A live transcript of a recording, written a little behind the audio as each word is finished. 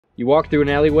You walk through an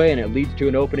alleyway and it leads to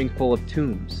an opening full of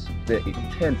tombs. The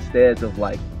intense stares of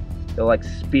like, they're like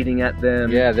spitting at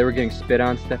them. Yeah, they were getting spit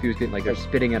on. Steffi was getting like, they're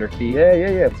spitting at her feet.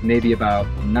 Yeah. It's maybe about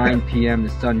 9 p.m.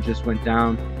 The sun just went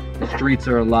down. The streets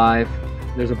are alive.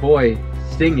 There's a boy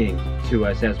singing to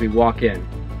us as we walk in.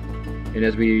 And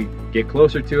as we get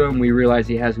closer to him, we realize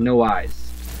he has no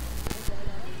eyes.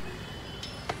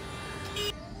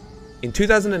 In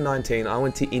 2019, I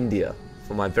went to India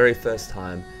for my very first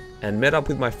time and met up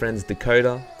with my friends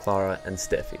Dakota, Klara and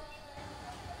Steffi.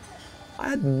 I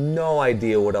had no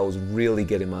idea what I was really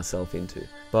getting myself into,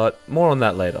 but more on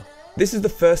that later. This is the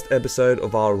first episode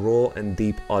of our raw and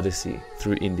deep odyssey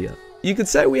through India. You could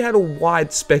say we had a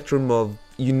wide spectrum of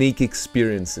unique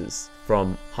experiences,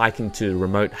 from hiking to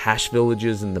remote hash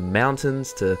villages in the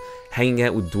mountains, to hanging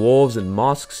out with dwarves and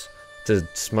mosques, to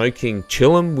smoking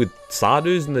chillum with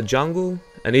sadhus in the jungle,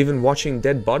 and even watching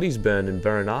dead bodies burn in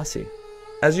Varanasi.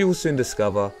 As you will soon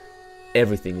discover,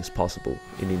 everything is possible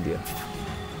in India.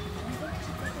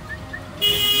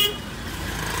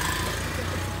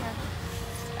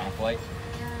 Flight?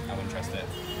 I wouldn't trust it.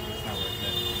 It's not worth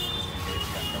it.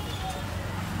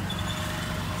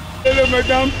 Hello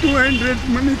madam 200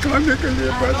 money खाने के लिए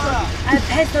पैसा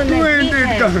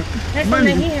 200 का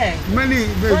money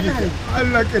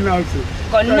अल्लाह के नाम से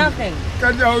got nothing.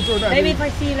 कर जाओ थोड़ा Maybe if I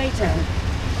see you later.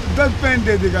 10 pen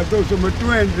दे देगा 200 में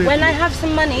 200 When I have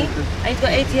some money, I've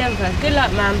got ATM card. Good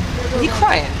luck, ma'am. Is he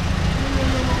crying?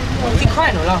 Is he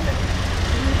crying or laughing?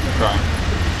 Crying.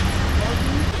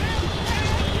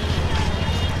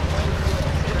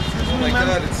 Oh my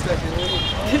God, it's Steffi.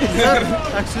 Sir,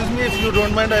 excuse me if you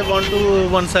don't mind, I want to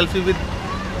one selfie with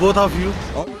both of you.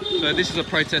 So this is a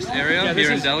protest area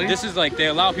here in Delhi? This is like, they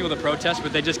allow people to protest,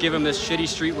 but they just give them this shitty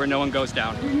street where no one goes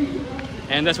down.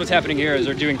 And that's what's happening here, is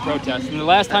they're doing protests. And the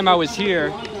last time I was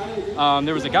here,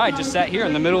 there was a guy just sat here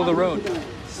in the middle of the road,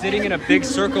 sitting in a big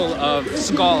circle of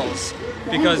skulls.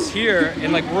 Because here,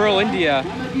 in like rural India,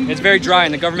 it's very dry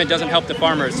and the government doesn't help the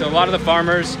farmers. So a lot of the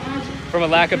farmers, from a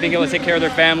lack of being able to take care of their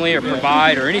family or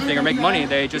provide or anything or make money,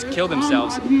 they just kill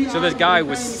themselves. So this guy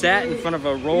was sat in front of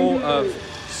a row of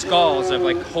skulls of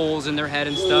like holes in their head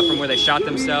and stuff from where they shot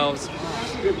themselves.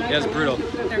 Yeah, it's brutal. So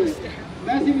this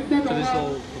is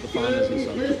all for the farmers and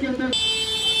stuff.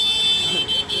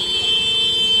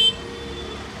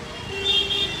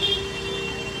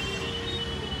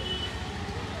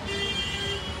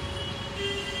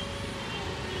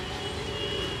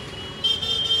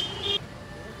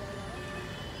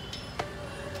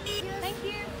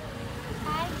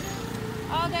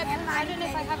 I don't know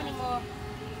if I have any more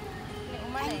little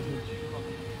money.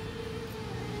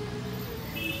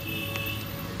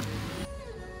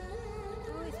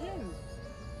 Oh, it's him.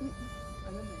 I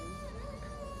don't know.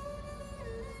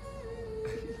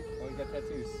 Oh, you got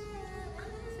tattoos.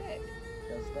 Sick.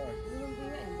 Got a star. We were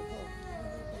met him before.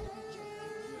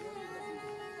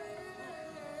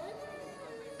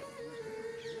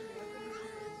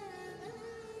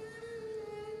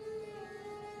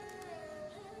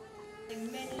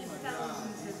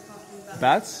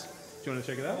 Bats? Do you want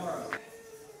to check it out? Oh,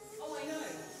 I know.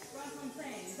 That's what I'm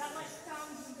saying. Is that like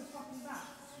thousands of fucking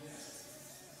bats?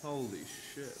 Holy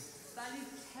shit. That is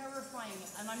terrifying,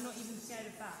 and I'm not even scared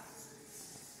of bats.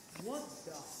 What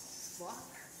the fuck?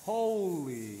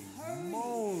 Holy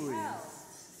moly. Hell.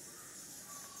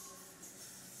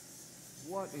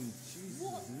 What in Jesus'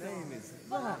 What name is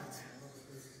fuck? that?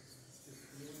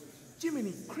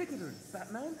 Jiminy Cricketers,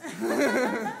 Batman.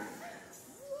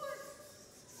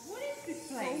 What is this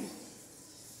place?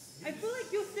 I feel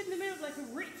like you're sitting in the middle of like a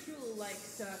ritual like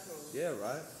circle. Yeah,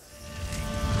 right?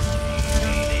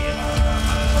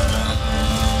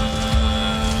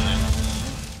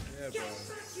 Get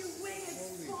back, you weird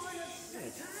spawn of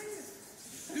Satan!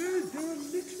 Dude, there are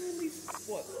literally,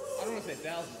 what? I don't want to say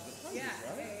thousands, but hundreds, Yeah,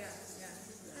 right? yeah.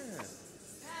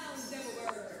 Pound devil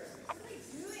bird. What are you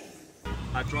doing?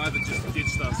 Our driver just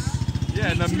ditched us.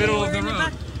 Yeah, in the middle of the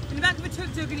road. In the back of a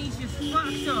tuk-tuk and he's just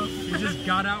fucked off. He just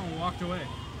got out and walked away.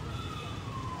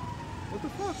 What the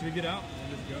fuck? Should we get out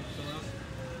and just go somewhere else?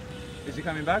 Is he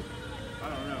coming back? I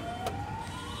don't know.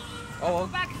 Oh, well.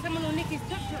 Back, someone will nick his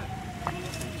tuk-tuk.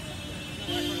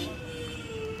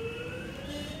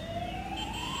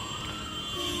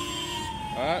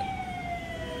 Alright.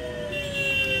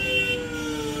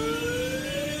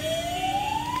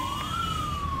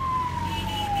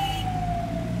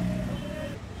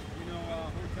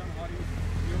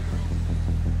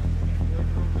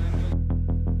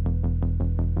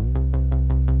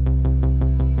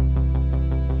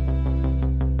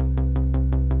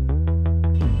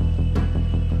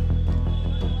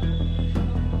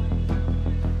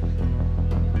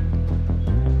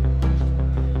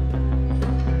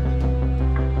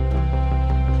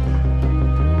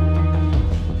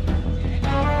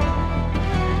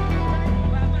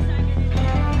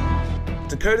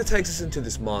 Dakota takes us into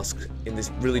this mosque in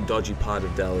this really dodgy part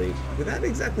of Delhi without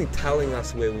exactly telling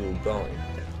us where we were going.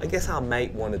 I guess our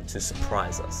mate wanted to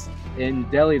surprise us. In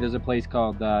Delhi, there's a place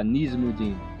called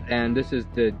Nizamuddin, and this is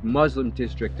the Muslim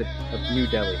district of New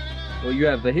Delhi. Well, you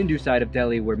have the Hindu side of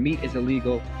Delhi where meat is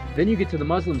illegal. Then you get to the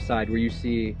Muslim side where you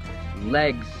see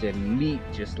legs and meat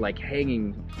just like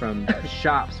hanging from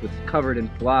shops with covered in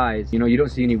flies. You know, you don't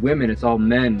see any women, it's all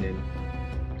men.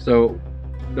 And so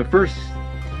the first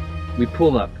we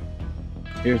pull up,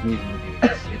 here's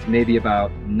Nizamuddin. It's maybe about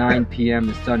 9 p.m.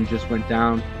 The sun just went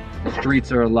down. The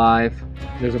streets are alive.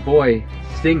 There's a boy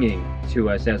singing to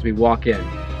us as we walk in.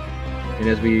 And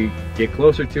as we get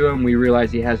closer to him, we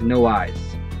realize he has no eyes.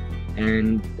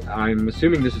 And I'm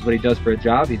assuming this is what he does for a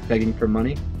job. He's begging for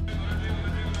money.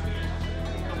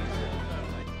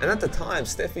 And at the time,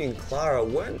 Steffi and Klara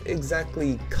weren't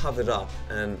exactly covered up.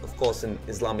 And of course, in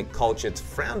Islamic culture, it's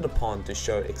frowned upon to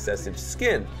show excessive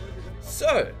skin.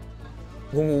 So,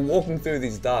 when we were walking through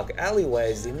these dark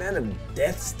alleyways, the amount of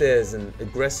death stares and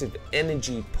aggressive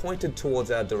energy pointed towards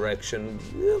our direction,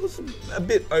 it was a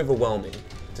bit overwhelming,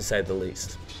 to say the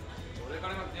least.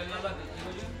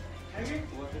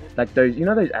 Like those, you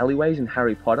know those alleyways in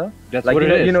Harry Potter? That's like, what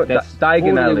it is. You know, that's Diagon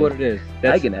totally alley. what it is.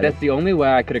 That's the only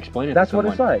way I could explain it. That's to what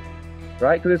it's like,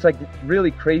 right? Because it's like really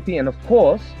creepy, and of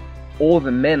course, all the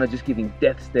men are just giving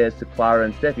death stares to Klara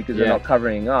and Steffi because they're not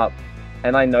covering up.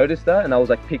 And I noticed that, and I was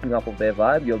like picking up on their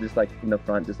vibe. You're just like in the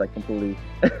front, just like completely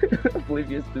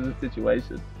oblivious to the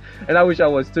situation. And I wish I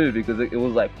was too, because it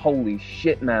was like, holy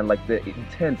shit, man! Like the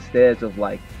intense stares of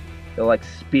like, they're like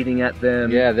spitting at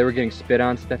them. Yeah, they were getting spit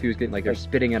on. Steffi was getting like they're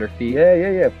spitting at her feet.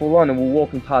 Yeah, full on. And we're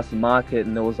walking past the market,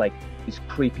 and there was like this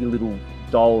creepy little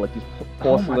doll, like this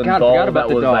porcelain doll that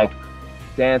was like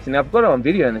dancing. I've got it on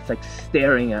video, and it's like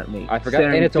staring at me. I forgot,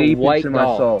 and it's a white doll. My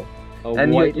soul.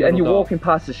 And you're doll. walking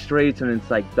past the streets, and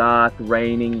it's like dark,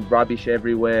 raining, rubbish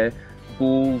everywhere,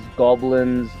 ghouls,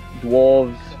 goblins,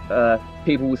 dwarves,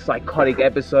 people with psychotic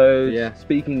episodes,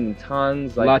 speaking in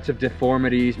tongues, like lots of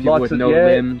deformities, people with no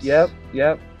limbs.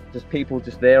 Yep. Just people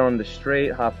just there on the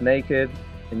street, half naked,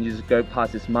 and you just go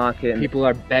past this market. And people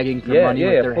are begging for money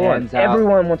with their hands out.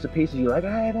 Everyone wants a piece of you, like,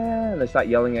 hey man, and they start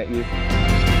yelling at you.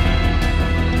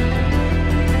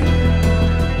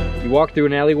 You walk through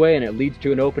an alleyway and it leads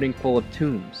to an opening full of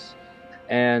tombs,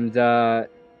 and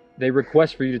they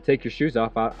request for you to take your shoes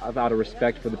off out of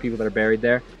respect for the people that are buried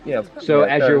there. So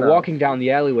as you're walking down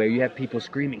the alleyway, you have people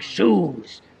screaming,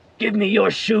 "Shoes! Give me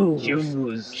your shoes!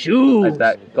 Shoes!" Like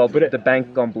that, the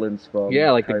bank goblins from like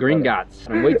Harry the Green Potter. Gots.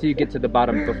 And wait till you get to the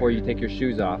bottom before you take your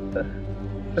shoes off.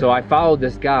 So I followed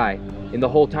this guy, and the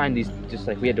whole time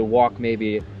we had to walk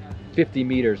maybe 50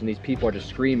 meters, and these people are just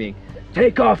screaming,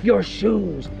 "Take off your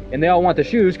shoes!" And they all want the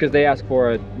shoes because they ask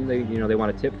for they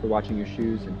want a tip for watching your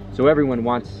shoes. And so everyone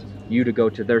wants you to go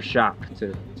to their shop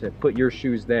to put your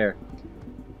shoes there.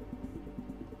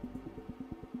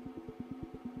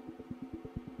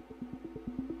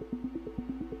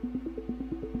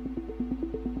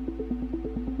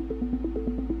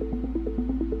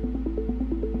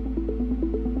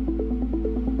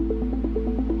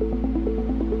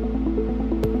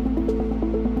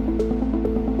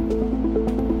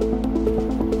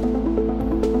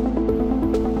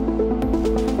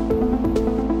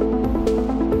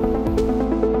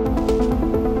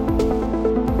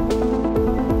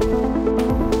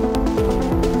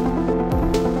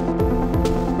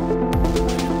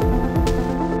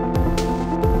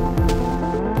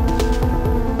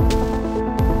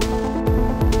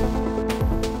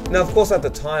 Now, of course, at the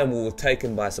time, we were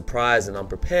taken by surprise and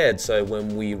unprepared, so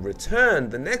when we returned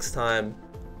the next time,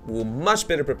 we were much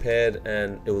better prepared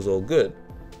and it was all good.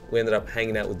 We ended up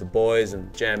hanging out with the boys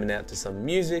and jamming out to some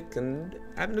music and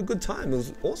having a good time. It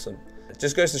was awesome. It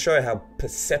just goes to show how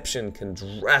perception can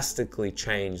drastically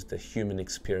change the human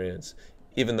experience,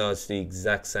 even though it's the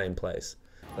exact same place.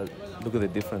 Look at the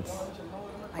difference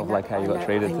of like how you got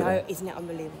treated today. I know, isn't it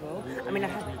unbelievable? I mean,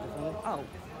 I've had oh.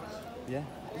 Yeah.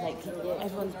 Like,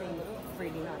 everyone's been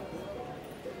really nice.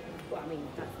 Well, I mean,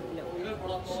 that's a little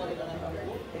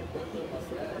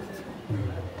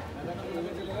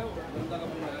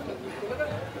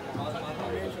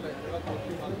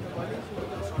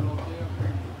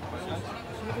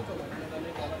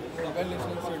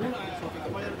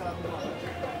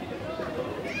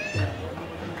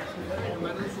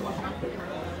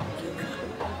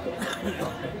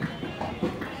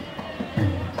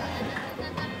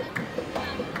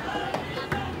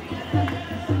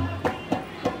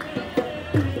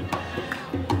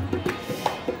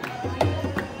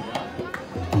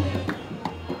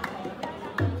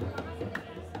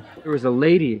There was a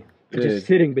lady just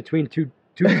sitting between two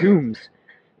tombs.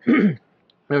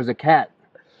 there was a cat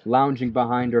lounging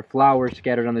behind her, flowers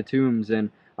scattered on the tombs, and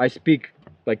I speak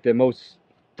like the most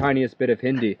tiniest bit of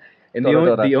Hindi. And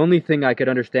the only thing I could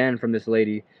understand from this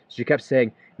lady, she kept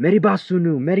saying, Meri baat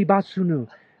sunu,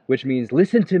 which means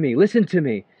listen to me, listen to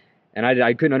me. And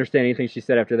I couldn't understand anything she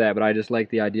said after that, but I just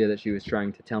liked the idea that she was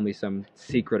trying to tell me some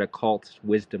secret occult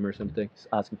wisdom or something. Just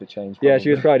asking for change. Yeah, she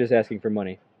was probably just asking for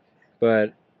money.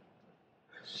 But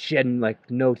she had like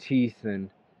no teeth and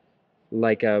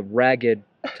like a ragged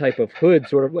type of hood,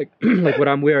 sort of like like what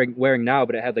I'm wearing now,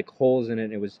 but it had like holes in it.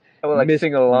 And it was like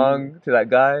sing along to that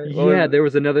guy. Yeah, there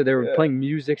was another. They were playing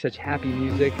music, such happy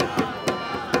music.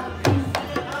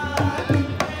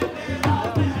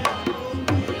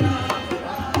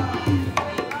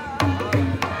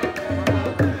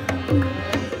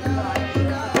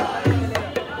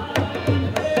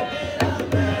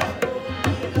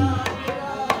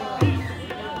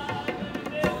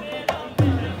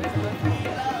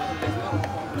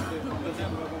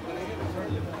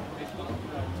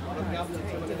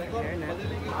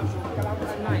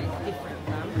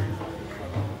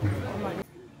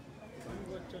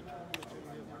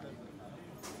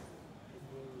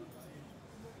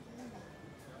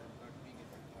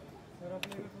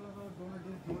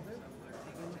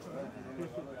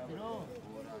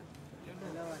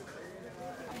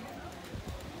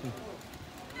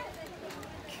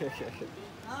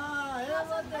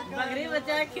 बकरी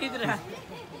बच्चा खींच रहा है.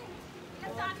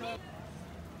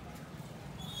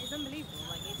 It's unbelievable.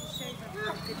 Like it just shows us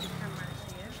how good the camera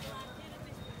actually is.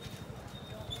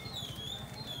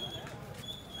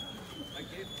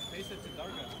 Face it to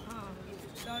Darga.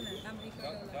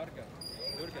 Darga.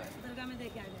 Durga में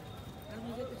देख के आ जाए. और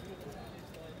मुझे कुछ नहीं पता.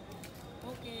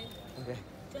 Okay. Okay.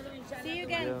 चलो इंशाल्लाह. See you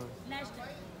again next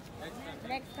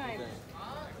time.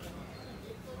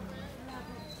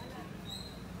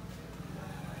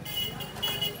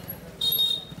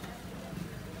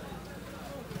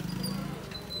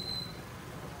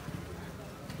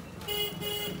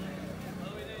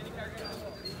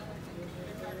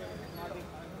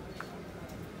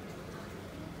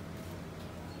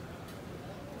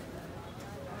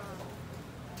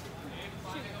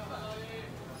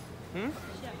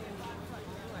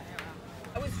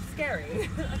 That was scary.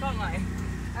 I can't lie.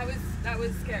 That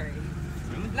was scary.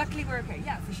 Luckily we're okay.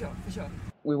 Yeah, for sure.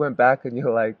 We went back and you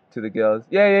were like to the girls,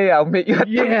 yeah, I'll meet you at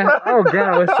the Oh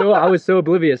god, I was so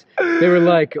oblivious. They were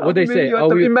like, what'd they say?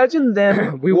 Imagine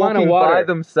them we want a walking water by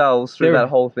themselves through that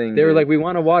whole thing. They were like, we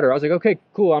want a water. I was like, okay,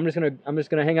 cool. I'm just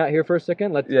gonna hang out here for a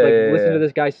second. Let's listen to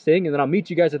this guy sing, and then I'll meet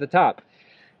you guys at the top.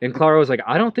 And Klara was like,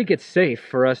 I don't think it's safe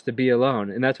for us to be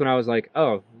alone. And that's when I was like,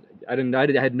 oh, I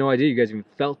had no idea you guys even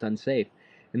felt unsafe.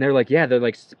 And they're like, yeah, they're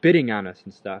like spitting on us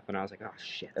and stuff. And I was like, oh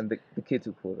shit. And the kids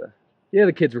were cool though. Yeah,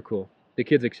 the kids were cool. The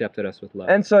kids accepted us with love.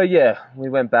 And so we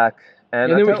went back.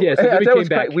 And then we came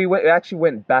back. We actually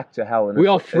went back to hell. We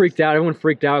all freaked out. Everyone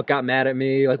freaked out, got mad at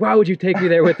me. Like, why would you take me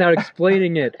there without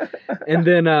explaining it? And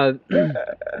then,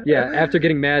 after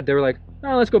getting mad, they were like,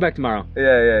 oh, let's go back tomorrow.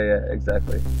 Yeah,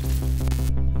 exactly.